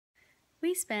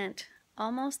We spent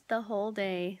almost the whole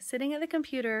day sitting at the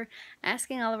computer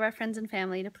asking all of our friends and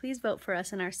family to please vote for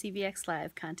us in our CVX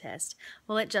Live contest.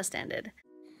 Well, it just ended.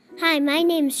 Hi, my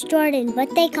name's Jordan,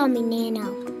 but they call me Nano.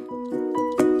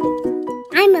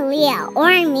 I'm Aaliyah,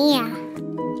 or Mia.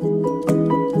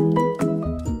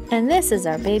 And this is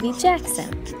our baby Jackson.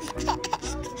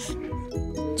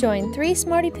 Join 3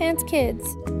 Smartypants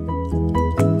kids.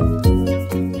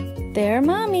 They're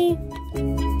Mommy.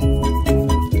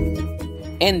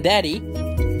 And Daddy.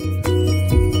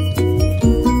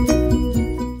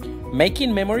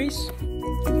 Making memories.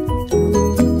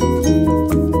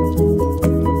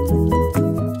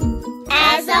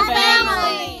 As a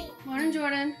family. Morning,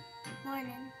 Jordan.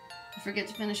 Morning. You forget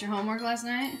to finish your homework last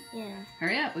night? Yeah.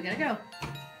 Hurry up, we gotta go.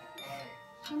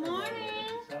 Good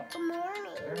morning. Good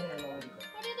morning.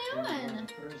 What are you doing?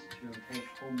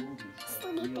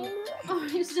 Sleeping. Oh,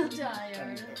 you're so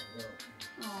tired.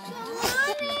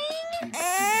 Morning. Is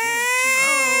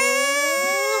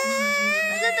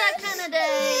it that kind of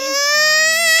day?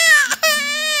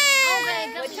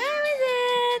 Okay, what time is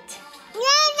it?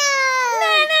 Nano!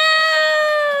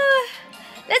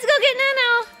 Let's go get Nano.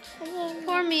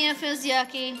 Poor Mia feels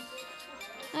yucky.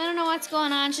 I don't know what's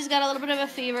going on. She's got a little bit of a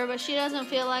fever, but she doesn't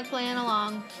feel like playing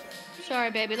along. Sorry,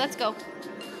 baby. Let's go.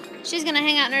 She's gonna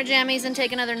hang out in her jammies and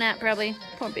take another nap, probably.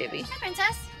 Poor baby. Hi,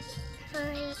 Princess.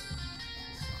 Hi.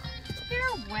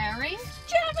 You're wearing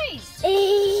jammies.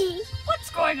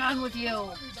 What's going on with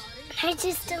you? I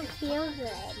just don't feel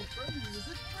good.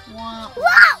 Wow.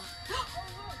 Whoa!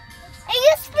 It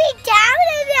used to be down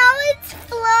and now it's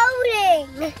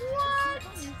floating. What?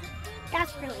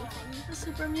 That's really funny. The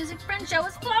Super Music Friend Show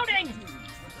is floating.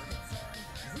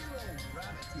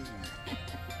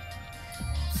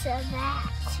 So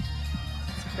that's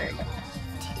Very good.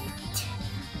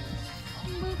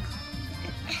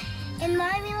 And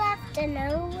Mommy left a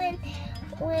note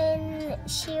when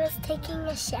she was taking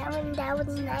a shower, and that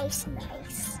was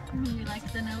nice. You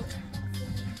like the note?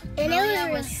 And Maria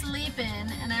it was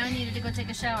sleeping, and I needed to go take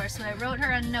a shower, so I wrote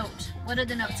her a note. What did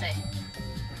the note say?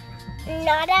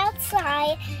 not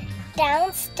outside,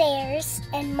 downstairs,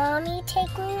 and Mommy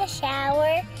taking a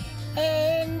shower,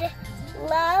 and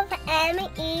love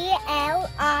MELIA.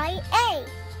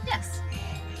 Yes.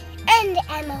 And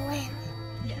MOM.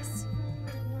 Yes.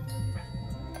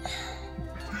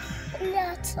 And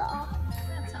that's all.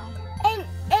 That's all. And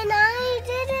I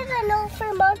did a note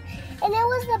for Mom, and it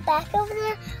was the back of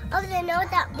the note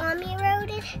that Mommy wrote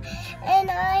it,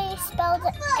 and I spelled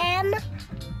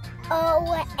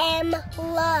MOM,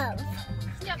 love.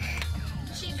 Yep.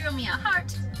 She drew me a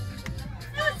heart. It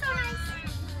was so nice.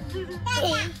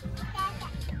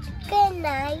 Good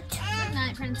night. Good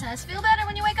night, Princess. Feel better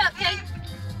when you wake up, okay?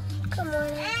 Good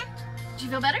morning. Did you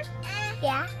feel better?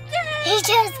 Yeah. He's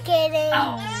just kidding.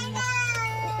 Oh.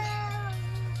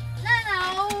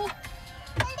 No.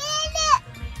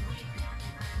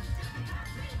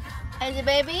 Is it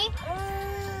baby?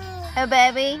 A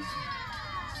baby?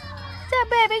 Is a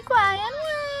baby crying?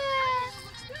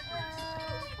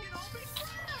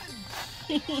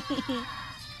 You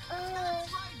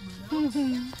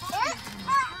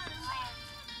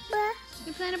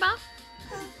playing a ball?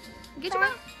 Get your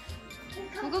ball.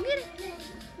 We'll go get it.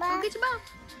 Go get your ball.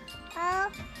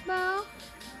 Ball.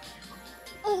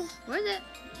 Where's it?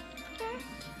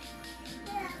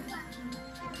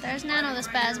 There's Nano the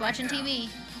spaz watching TV.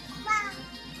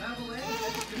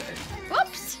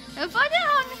 Whoops! Don't fall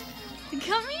down.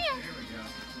 Come here.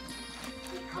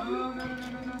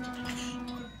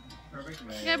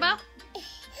 You got a ball?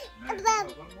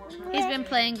 He's been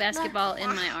playing basketball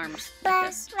in my arms. Like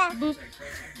this. Boop.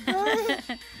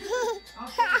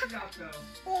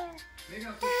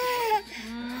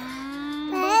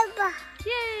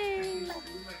 Yay!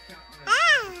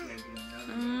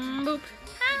 Boop.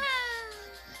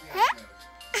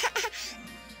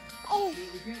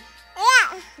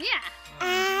 Yeah.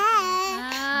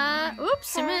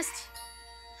 Oops, I missed.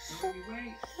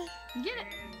 Get it.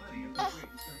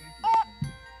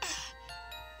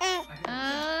 Oh,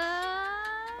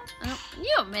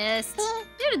 you missed. You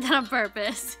did that on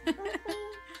purpose.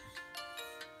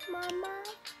 Mama.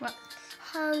 What?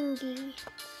 Hungry.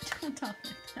 Don't talk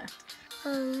like that.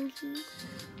 Hungry. Are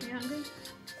you hungry?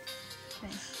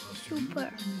 Okay. Super.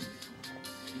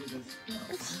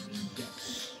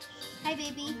 Hi,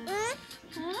 baby. Huh?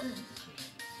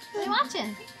 What are you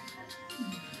watching?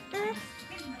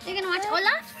 You gonna watch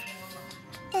Olaf?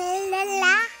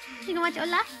 La. You gonna watch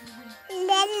Olaf?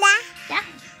 La. Yeah.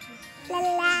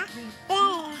 La.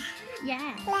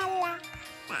 Yeah. La.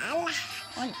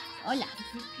 Olaf. La.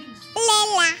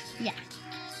 Yeah.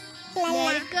 La.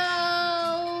 Let it go.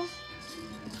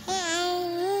 La.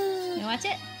 watch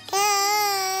it?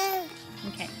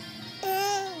 Okay.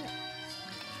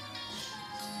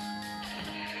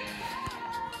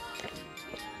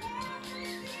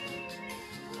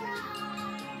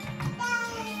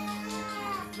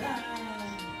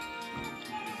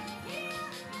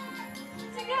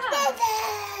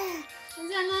 Is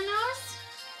that Nanos?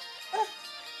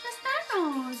 That's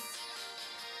Nanos.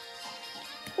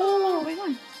 Oh, where are you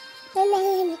going?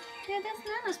 Yeah, that's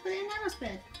Nanos. Put it in Nanos'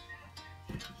 bed.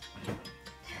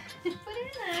 Put it in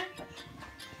there.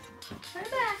 Put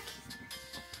it back.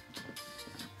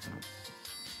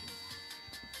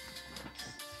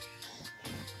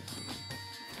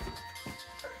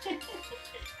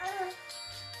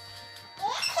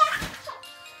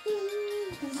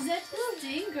 Such a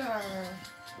stinker.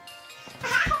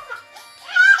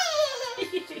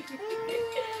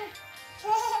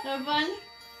 Have fun?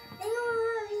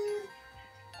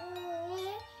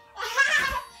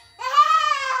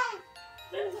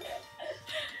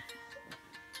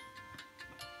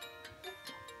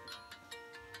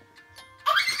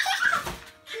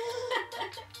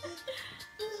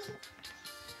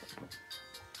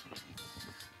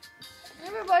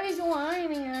 Everybody's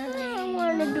whining at me. I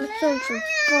want to do something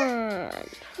fun.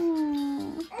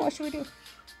 What should we do?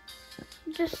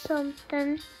 Just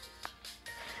something.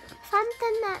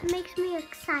 Something that makes me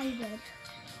excited.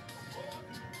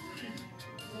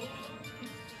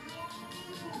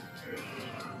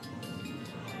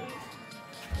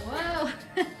 Whoa.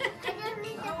 I just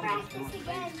need to practice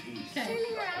again. Turning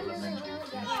around doesn't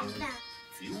really get like that.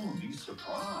 You will be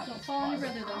surprised. Don't fall on your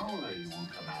brother, though. Power you will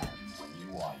command when you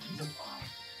are unified.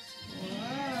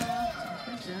 Whoa.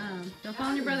 Good job. Don't fall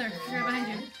on your brother. He's right behind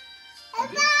you. Oh, Oh,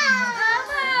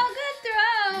 wow. Good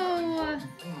throw.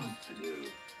 Things to do.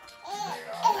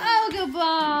 Oh, good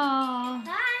ball.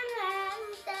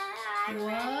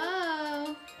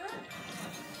 Whoa.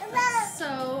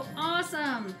 So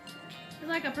awesome. You're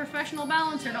like a professional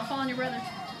balancer. Don't fall on your brother.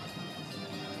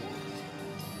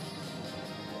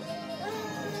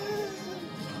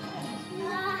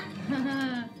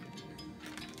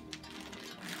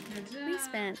 We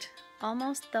spent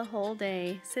almost the whole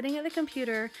day sitting at the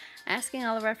computer asking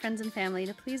all of our friends and family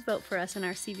to please vote for us in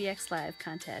our CVX Live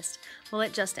contest. Well,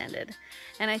 it just ended,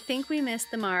 and I think we missed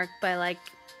the mark by like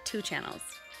 2 channels.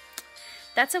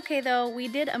 That's okay though, we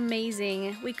did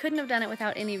amazing. We couldn't have done it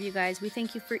without any of you guys. We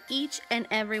thank you for each and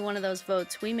every one of those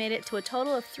votes. We made it to a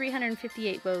total of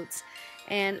 358 votes,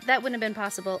 and that wouldn't have been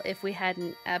possible if we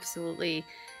hadn't absolutely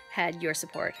had your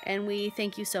support. And we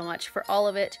thank you so much for all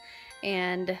of it.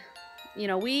 And you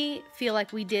know, we feel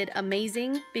like we did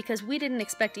amazing because we didn't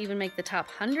expect to even make the top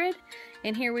 100,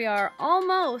 and here we are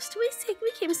almost.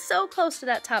 We came so close to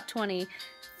that top 20.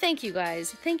 Thank you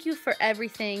guys. Thank you for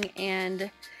everything, and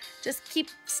just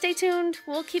stay tuned.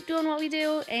 We'll keep doing what we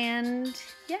do, and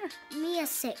yeah. Mia's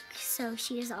sick, so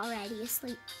she is already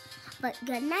asleep. But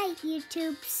good night,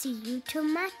 YouTube. See you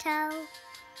tomorrow.